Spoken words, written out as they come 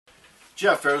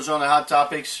Jeff, Arizona Hot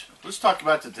Topics. Let's talk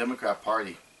about the Democrat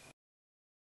Party.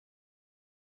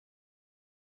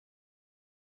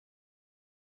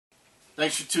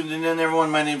 Thanks for tuning in, everyone.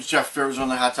 My name is Jeff,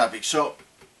 Arizona Hot Topics. So,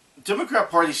 the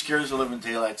Democrat Party scares the living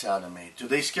daylights out of me. Do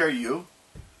they scare you?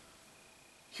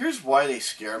 Here's why they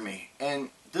scare me.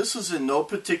 And this is in no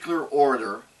particular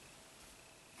order,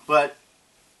 but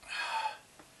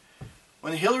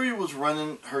when Hillary was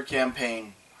running her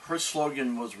campaign, her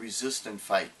slogan was resist and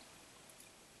fight.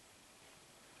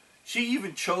 She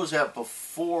even chose that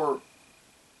before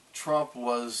Trump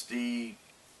was the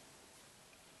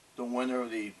winner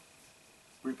of the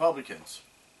Republicans.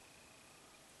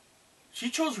 She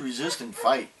chose resist and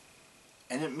fight.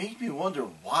 And it made me wonder,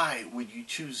 why would you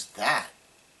choose that?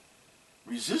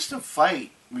 Resist and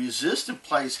fight. Resist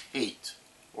implies hate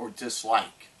or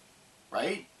dislike,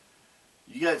 right?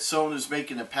 You got someone who's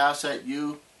making a pass at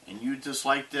you and you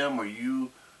dislike them or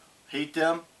you hate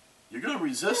them, you're going to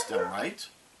resist them, right?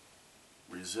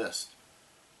 Resist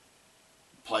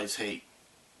implies hate.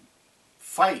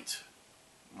 Fight.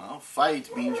 Well,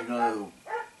 fight means you're going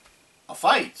to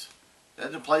fight.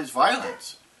 That implies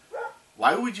violence.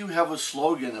 Why would you have a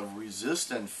slogan of resist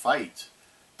and fight?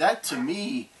 That to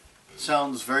me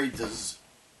sounds very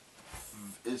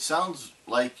it sounds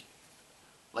like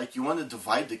you want to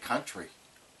divide the country.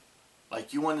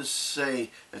 Like you want to say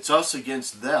it's us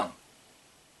against them.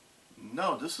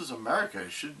 No, this is America.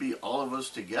 It should be all of us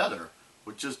together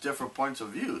with just different points of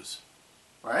views.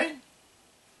 Right?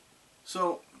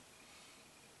 So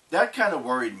that kind of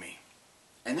worried me.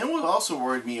 And then what also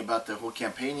worried me about the whole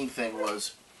campaigning thing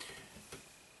was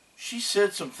she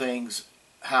said some things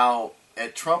how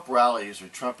at Trump rallies or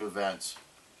Trump events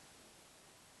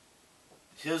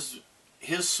his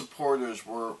supporters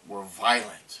were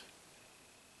violent.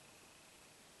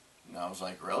 And I was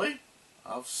like, really?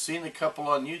 I've seen a couple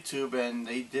on YouTube and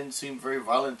they didn't seem very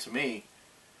violent to me.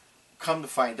 Come to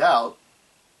find out,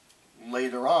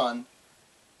 later on,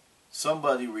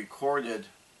 somebody recorded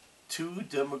two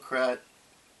Democrat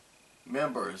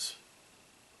members,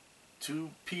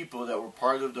 two people that were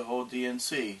part of the whole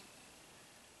DNC,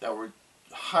 that were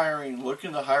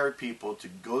looking to hire people to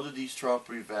go to these Trump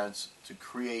events to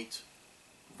create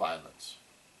violence,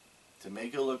 to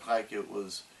make it look like it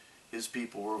was his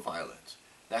people were violent.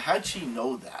 Now, how'd she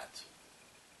know that?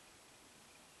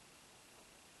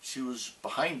 She was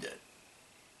behind it.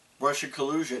 Russia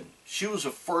collusion. She was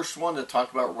the first one to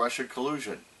talk about Russia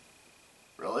collusion.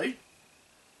 Really?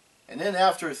 And then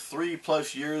after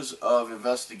 3+ years of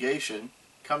investigation,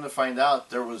 come to find out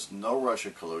there was no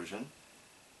Russia collusion.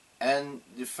 And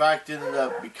the fact ended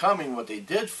up becoming what they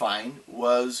did find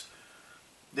was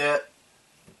that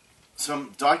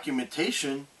some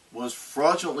documentation was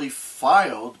fraudulently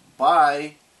filed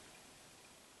by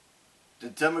the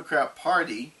Democrat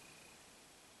Party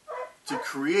to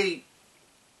create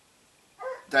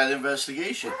that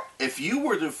investigation. If you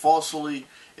were to fraudulently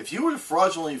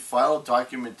file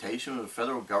documentation with the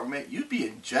federal government, you'd be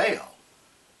in jail.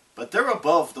 But they're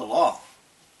above the law.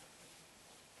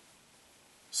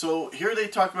 So here they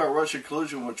talk about Russia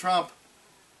collusion with Trump,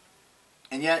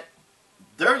 and yet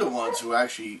they're the ones who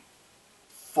actually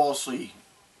falsely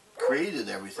created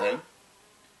everything.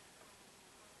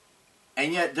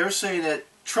 And yet they're saying that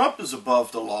Trump is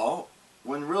above the law,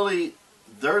 when really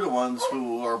they're the ones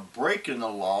who are breaking the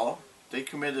law. They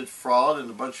committed fraud and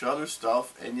a bunch of other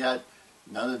stuff, and yet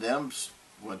none of them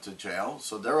went to jail,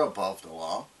 so they're above the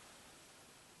law.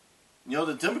 You know,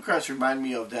 the Democrats remind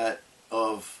me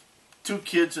of two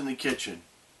kids in the kitchen,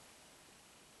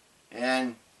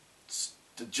 and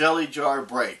the jelly jar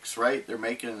breaks, right? They're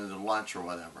making the lunch or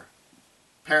whatever.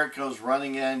 Parent goes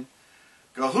running in,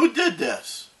 who did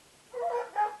this?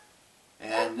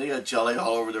 And they got jelly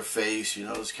all over their face. You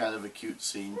know, it's kind of a cute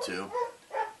scene too.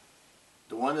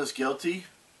 The one that's guilty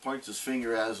points his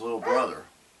finger at his little brother,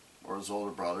 or his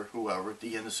older brother, whoever,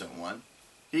 the innocent one.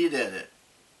 He did it.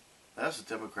 That's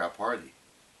the Democrat Party.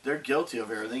 They're guilty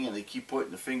of everything, and they keep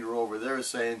pointing the finger over there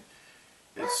saying,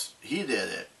 he did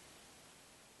it.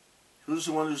 Who's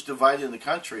the one who's dividing the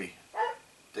country?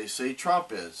 They say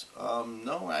Trump is.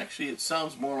 No, actually, it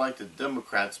sounds more like the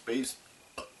Democrats based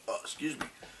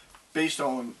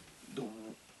on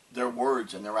their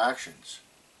words and their actions.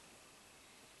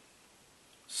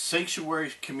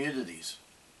 Sanctuary communities.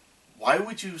 Why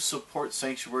would you support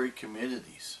sanctuary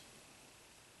communities?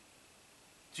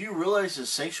 Do you realize that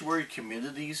sanctuary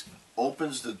communities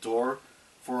opens the door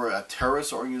for a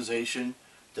terrorist organization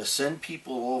to send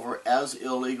people over as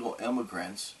illegal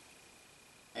immigrants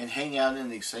and hang out in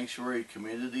these sanctuary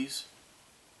communities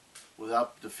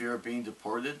without the fear of being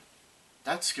deported?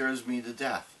 That scares me to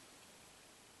death.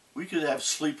 We could have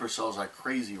sleeper cells like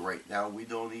crazy right now. We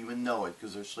don't even know it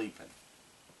because they're sleeping.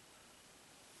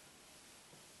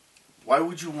 Why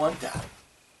would you want that?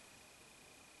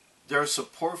 Their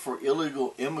support for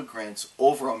illegal immigrants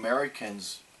over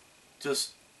Americans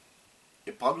just,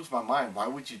 it boggles my mind. Why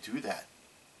would you do that?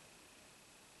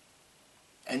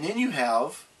 And then you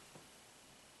have,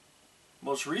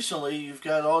 most recently, you've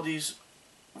got all these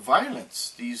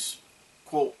violence, these,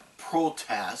 quote,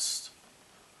 protests.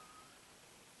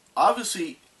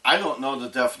 Obviously, I don't know the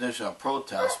definition of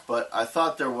protest, but I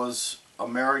thought there was,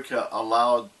 America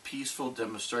allowed peaceful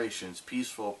demonstrations,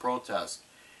 peaceful protests.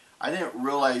 I didn't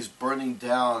realize burning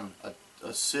down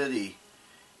a city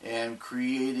and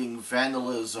creating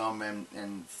vandalism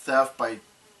and theft by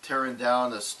tearing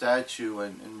down a statue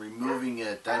and removing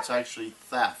it, that's actually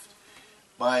theft.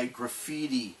 By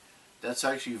graffiti, that's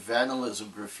actually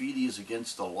vandalism. Graffiti is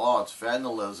against the law, it's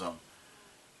vandalism.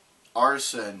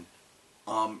 Arson,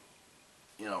 you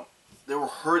know, they were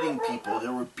hurting people, they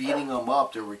were beating them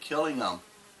up, they were killing them.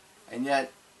 And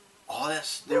yet, all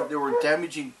this, they were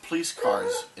damaging police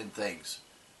cars and things.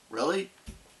 Really?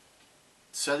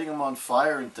 Setting them on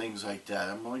fire and things like that.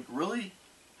 I'm like, really?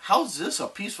 How is this a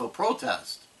peaceful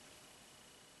protest?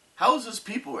 How is this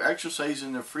people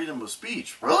exercising their freedom of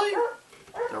speech? Really?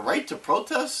 The right to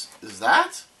protest is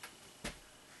that?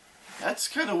 That's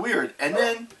kind of weird. And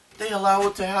then they allow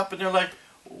it to happen. They're like,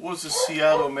 what was the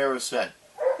Seattle mayor said?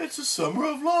 It's a summer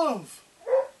of love.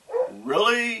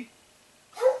 Really?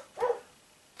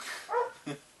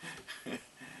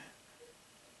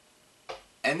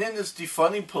 And then this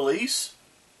defunding police.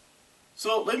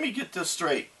 So let me get this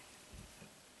straight.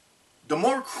 The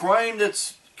more crime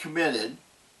that's committed,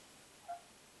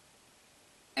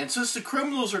 and since the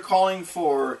criminals are calling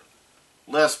for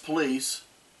less police,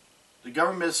 the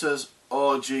government says,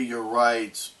 oh gee, you're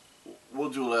right, we'll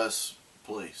do less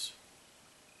police.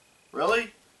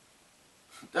 Really?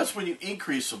 That's when you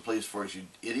increase the police force, you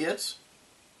idiots.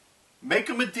 Make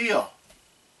them a deal.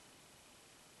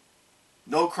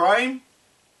 No crime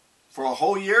for a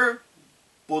whole year,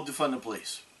 we'll defund the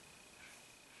police.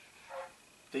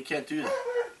 They can't do that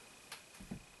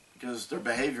because their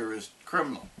behavior is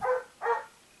criminal.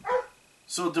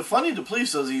 So defunding the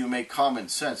police doesn't even make common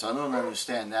sense. I don't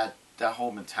understand that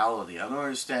whole mentality. I don't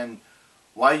understand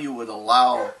why you would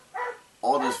allow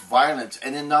all this violence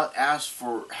and then not ask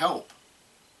for help.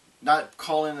 Not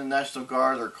call in the National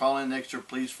Guard or call in an extra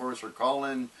police force or call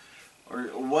in or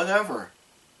whatever.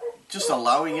 Just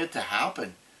allowing it to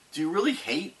happen. Do you really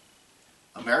hate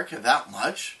America that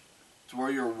much to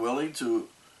where you're willing to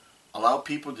allow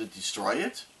people to destroy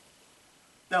it?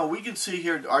 Now, we can sit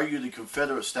here and argue the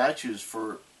Confederate statues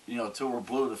for, till we're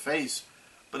blue in the face.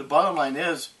 But the bottom line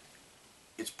is,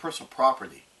 it's personal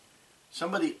property.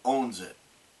 Somebody owns it.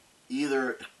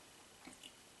 Either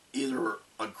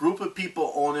a group of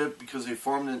people own it because they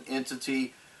formed an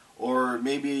entity, or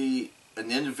maybe an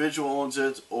individual owns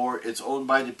it, or it's owned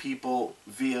by the people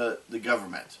via the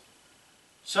government.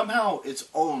 Somehow it's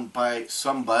owned by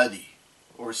somebody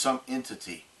or some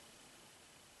entity.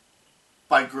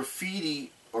 By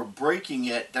graffiti or breaking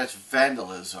it, that's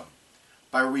vandalism.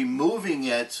 By removing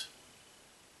it,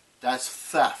 that's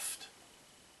theft.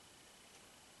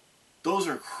 Those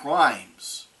are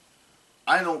crimes.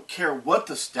 I don't care what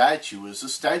the statue is. The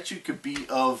statue could be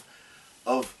of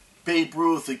Babe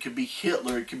Ruth, it could be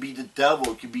Hitler, it could be the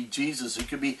devil, it could be Jesus, it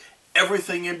could be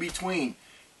everything in between.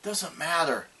 It doesn't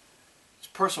matter. It's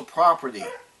personal property.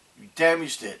 You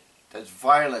damaged it. That's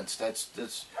violence.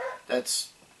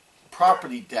 That's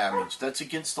property damage. That's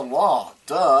against the law.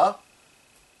 Duh.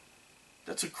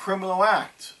 That's a criminal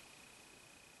act.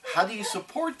 How do you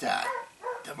support that?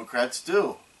 Democrats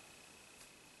do.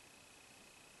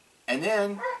 And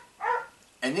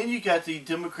then you got the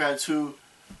Democrats who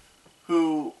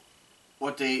through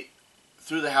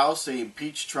the House, they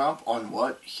impeached Trump on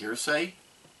what? Hearsay?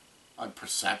 On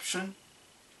perception?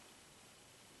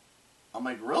 I'm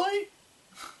like, really?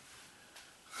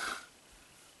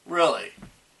 Really?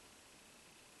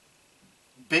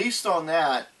 Based on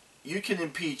that, you can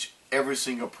impeach every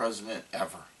single president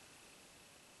ever.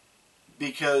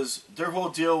 Because their whole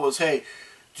deal was, hey,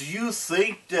 do you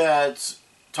think that,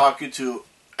 talking to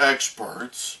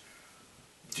experts,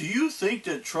 do you think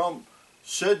that Trump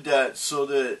said that so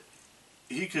that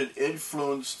he could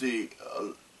influence the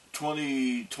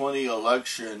 2020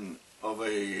 election of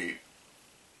a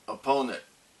opponent?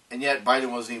 And yet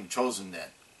Biden wasn't even chosen then.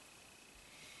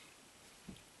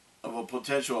 Of a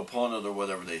potential opponent or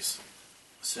whatever they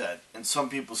said. And some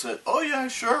people said, oh yeah,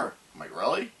 sure. I'm like,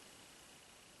 really?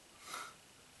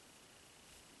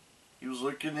 was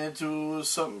looking into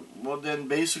some. Well, then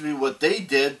basically what they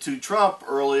did to Trump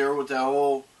earlier with that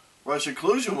whole Russian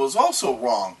collusion was also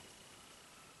wrong.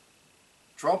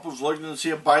 Trump was looking to see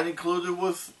if Biden colluded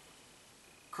with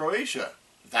Croatia.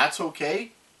 That's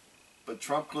okay, but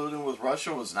Trump colluding with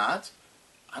Russia was not.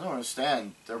 I don't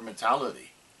understand their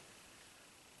mentality.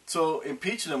 So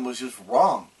impeaching him was just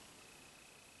wrong.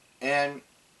 And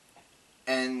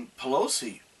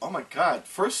Pelosi, oh my God!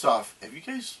 First off, have you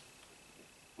guys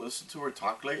listened to her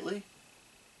talk lately?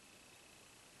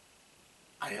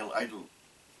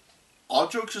 All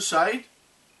jokes aside,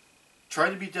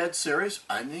 trying to be dead serious,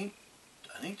 I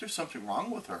think there's something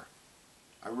wrong with her.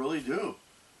 I really do.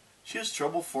 She has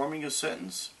trouble forming a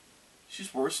sentence.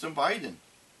 She's worse than Biden.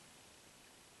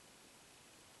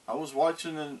 I was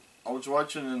watching an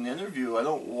interview. I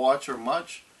don't watch her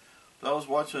much, but I was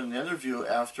watching an interview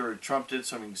after Trump did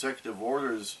some executive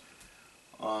orders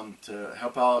to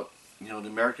help out, the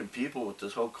American people with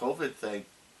this whole COVID thing.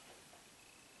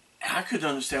 And I couldn't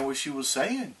understand what she was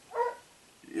saying.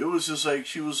 It was just like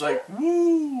she was like,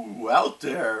 "Woo, out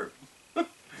there."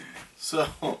 So,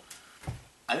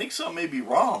 I think something may be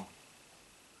wrong.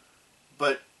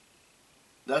 But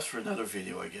that's for another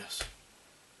video, I guess.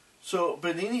 So,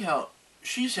 but anyhow,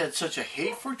 she's had such a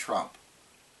hate for Trump.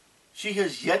 She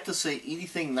has yet to say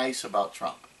anything nice about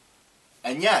Trump.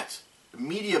 And yet, the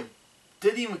media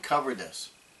didn't even cover this.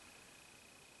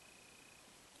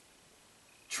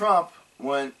 Trump,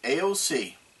 when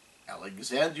AOC,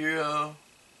 Alexandria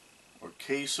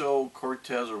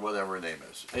Ocasio-Cortez, or whatever her name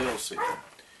is, AOC.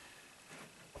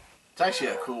 It's actually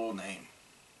a cool name,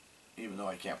 even though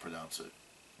I can't pronounce it.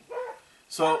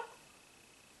 So,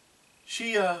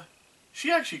 she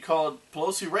actually called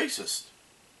Pelosi racist.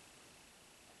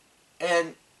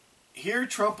 And here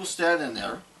Trump was standing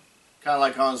there, kind of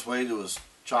like on his way to his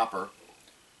chopper.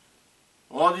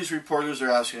 All these reporters are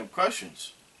asking him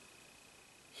questions.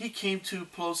 He came to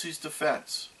Pelosi's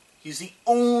defense. He's the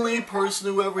only person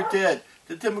who ever did.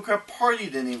 The Democrat Party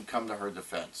didn't even come to her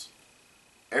defense.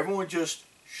 Everyone just,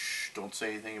 shh, don't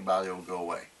say anything about it, it'll go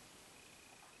away.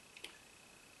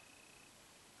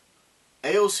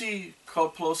 AOC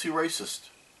called Pelosi racist.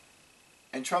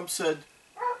 And Trump said,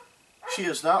 she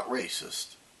is not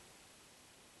racist.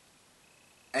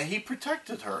 And he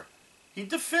protected her. He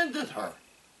defended her.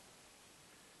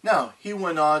 Now, he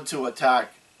went on to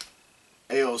attack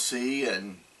AOC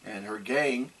and her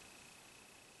gang.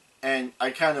 And I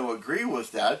kind of agree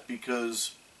with that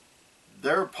because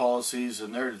their policies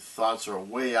and their thoughts are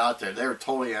way out there. They're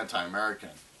totally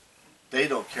anti-American. They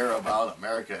don't care about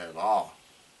America at all.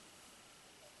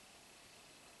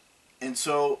 And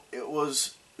so it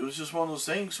was just one of those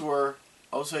things where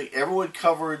I was like, everyone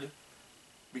covered,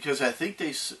 because I think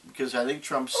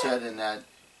Trump said in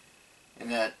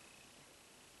that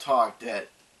talk that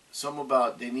something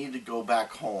about they need to go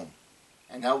back home,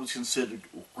 and that was considered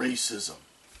racism.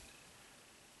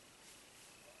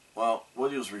 Well,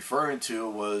 what he was referring to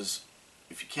was,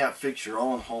 if you can't fix your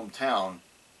own hometown,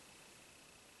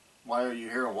 why are you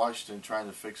here in Washington trying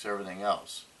to fix everything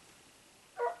else?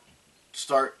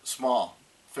 Start small.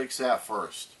 Fix that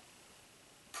first.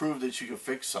 Prove that you can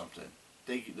fix something.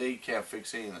 They can't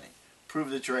fix anything. Prove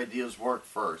that your ideas work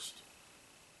first.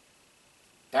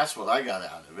 That's what I got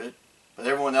out of it. But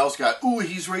everyone else got, ooh,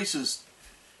 he's racist.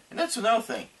 And that's another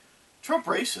thing. Trump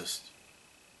racist.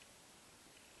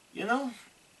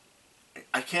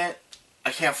 I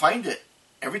can't find it.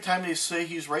 Every time they say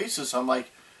he's racist, I'm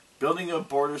like, building a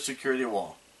border security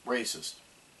wall. Racist.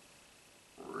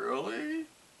 Really?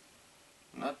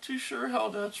 Not too sure how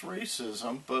that's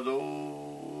racism, but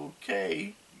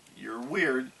okay. You're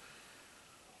weird.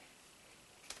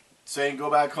 Saying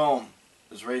go back home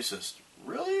is racist.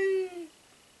 Really?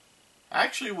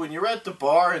 Actually, when you're at the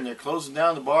bar and they're closing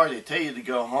down the bar, they tell you to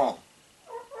go home.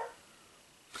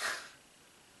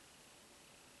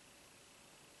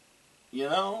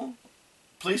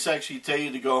 Police actually tell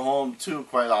you to go home too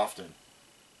quite often.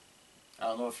 I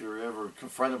don't know if you're ever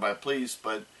confronted by police,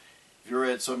 but if you're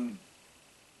at some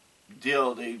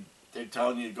deal, they're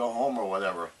telling you to go home or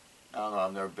whatever. I don't know,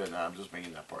 I've never been there, I'm just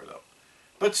making that part up.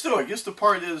 But still, I guess the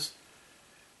part is,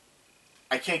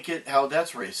 I can't get how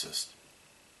that's racist.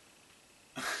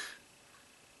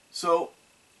 So,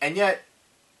 and yet,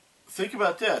 think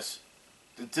about this.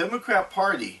 The Democrat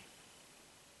Party,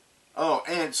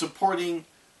 and supporting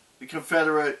the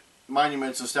Confederate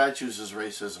monuments and statues is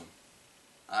racism.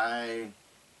 I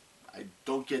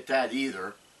don't get that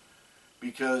either,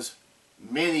 because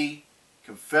many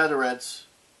Confederates,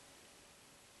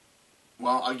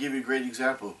 well, I'll give you a great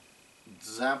example.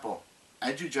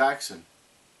 Andrew Jackson,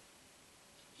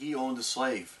 he owned a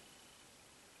slave.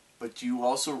 But do you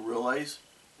also realize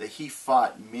that he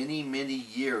fought many, many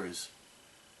years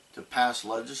to pass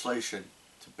legislation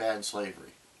to ban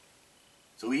slavery?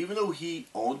 So even though he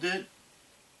owned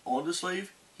a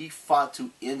slave, he fought to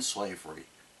end slavery.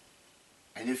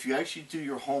 And if you actually do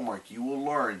your homework, you will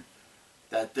learn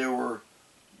that there were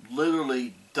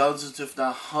literally dozens, if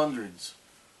not hundreds,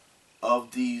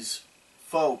 of these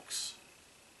folks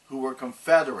who were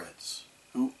Confederates,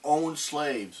 who owned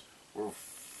slaves, were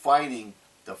fighting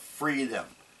to free them.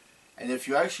 And if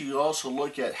you actually also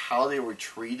look at how they were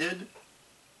treated,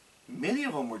 many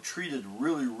of them were treated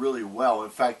really, really well.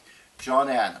 In fact, John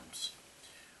Adams.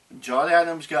 When John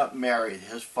Adams got married,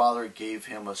 his father gave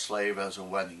him a slave as a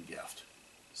wedding gift.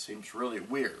 Seems really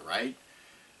weird, right?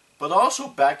 But also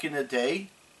back in the day,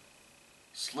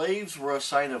 slaves were a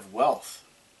sign of wealth.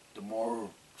 The more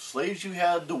slaves you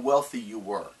had, the wealthy you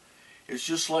were. It's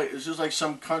just like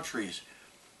some countries.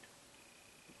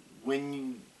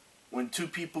 When two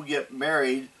people get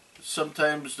married,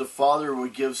 sometimes the father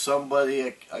would give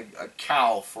somebody a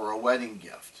cow for a wedding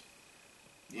gift.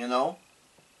 You know?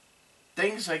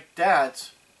 Things like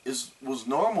that was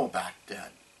normal back then.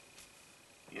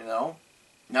 You know?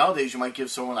 Nowadays you might give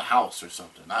someone a house or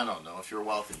something. I don't know if you're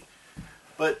wealthy.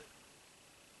 But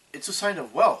it's a sign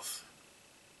of wealth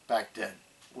back then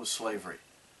was slavery.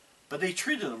 But they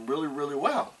treated them really, really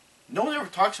well. No one ever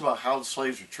talks about how the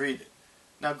slaves were treated.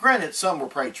 Now granted, some were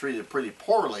probably treated pretty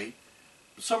poorly,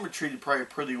 but some were treated probably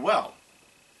pretty well.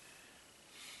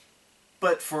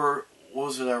 But for, what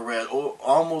was it I read,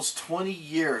 almost 20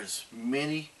 years,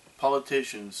 many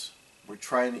politicians were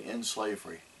trying to end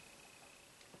slavery.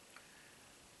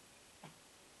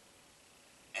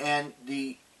 And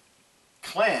the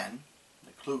Klan,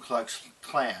 the Ku Klux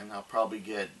Klan, I'll probably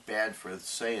get banned for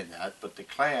saying that, but the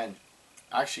Klan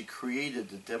actually created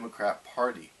the Democrat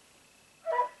Party.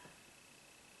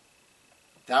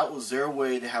 That was their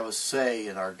way to have a say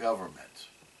in our government,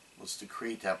 was to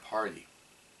create that party.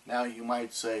 Now you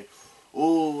might say,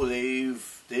 oh,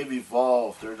 they've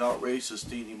evolved, they're not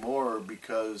racist anymore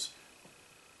because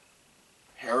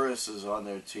Harris is on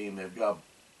their team,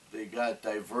 they got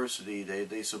diversity,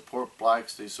 they support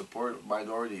blacks, they support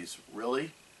minorities.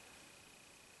 Really?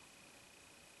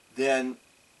 Then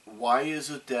why is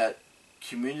it that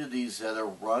communities that are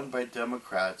run by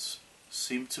Democrats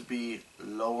seem to be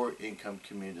lower income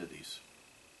communities?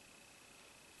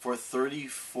 For 30,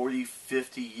 40,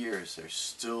 50 years, they're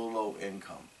still low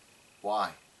income.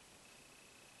 Why?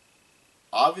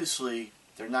 Obviously,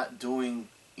 they're not doing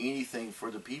anything for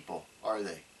the people, are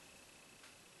they?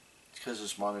 It's because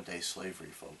it's modern day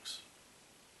slavery, folks.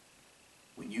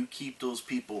 When you keep those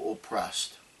people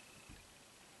oppressed,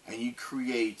 and you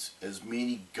create as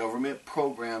many government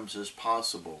programs as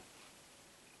possible,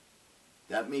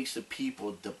 that makes the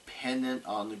people dependent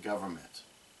on the government.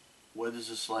 What is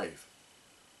a slave?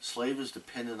 A slave is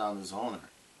dependent on his owner.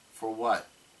 For what?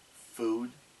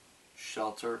 Food,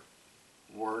 shelter,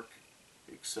 work,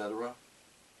 etc.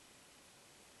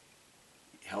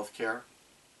 Healthcare.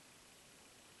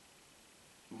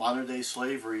 Modern day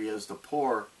slavery is the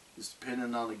poor is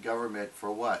dependent on the government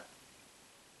for what?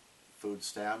 Food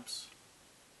stamps,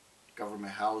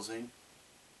 government housing,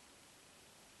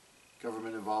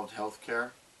 government involved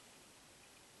healthcare.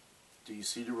 Do you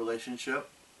see the relationship?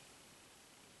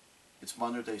 It's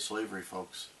modern day slavery,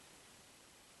 folks.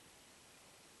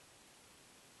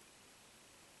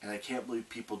 And I can't believe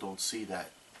people don't see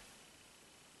that.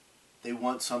 They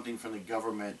want something from the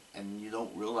government and you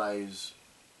don't realize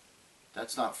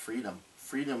that's not freedom.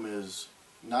 Freedom is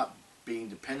not being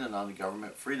dependent on the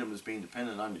government. Freedom is being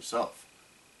dependent on yourself.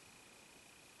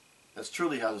 That's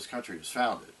truly how this country was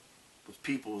founded. With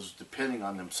people depending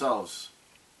on themselves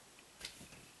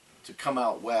to come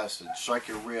out west and strike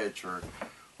it rich or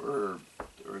to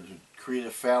create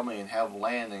a family and have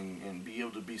land and be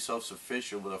able to be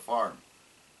self-sufficient with a farm.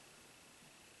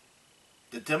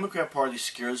 The Democrat Party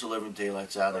scares the living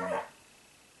daylights out of me.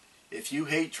 If you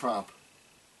hate Trump,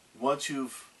 once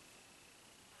you've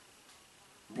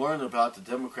learned about the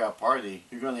Democrat Party,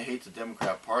 you're going to hate the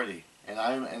Democrat Party. And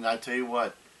I tell you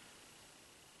what,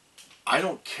 I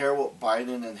don't care what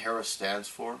Biden and Harris stands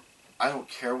for. I don't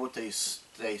care what they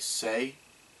say.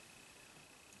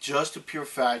 Just the pure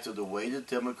fact of the way the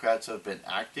Democrats have been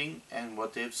acting and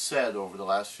what they've said over the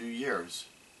last few years,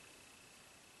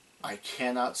 I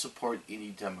cannot support any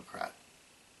Democrat.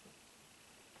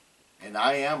 And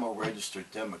I am a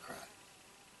registered Democrat.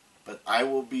 But I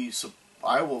will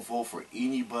vote for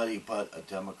anybody but a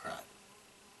Democrat.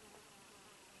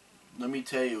 Let me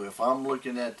tell you, if I'm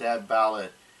looking at that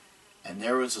ballot and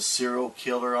there is a serial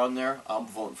killer on there, I'm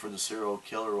voting for the serial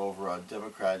killer over a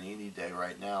Democrat any day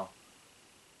right now.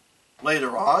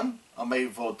 Later on, I may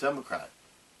vote Democrat.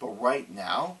 But right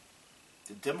now,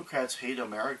 the Democrats hate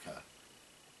America.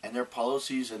 And their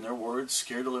policies and their words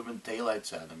scare the living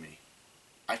daylights out of me.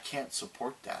 I can't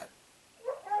support that.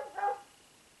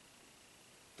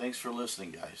 Thanks for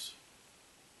listening, guys.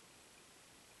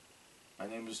 My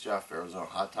name is Jeff, Arizona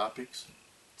Hot Topics.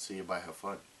 See you. Bye. Have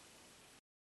fun.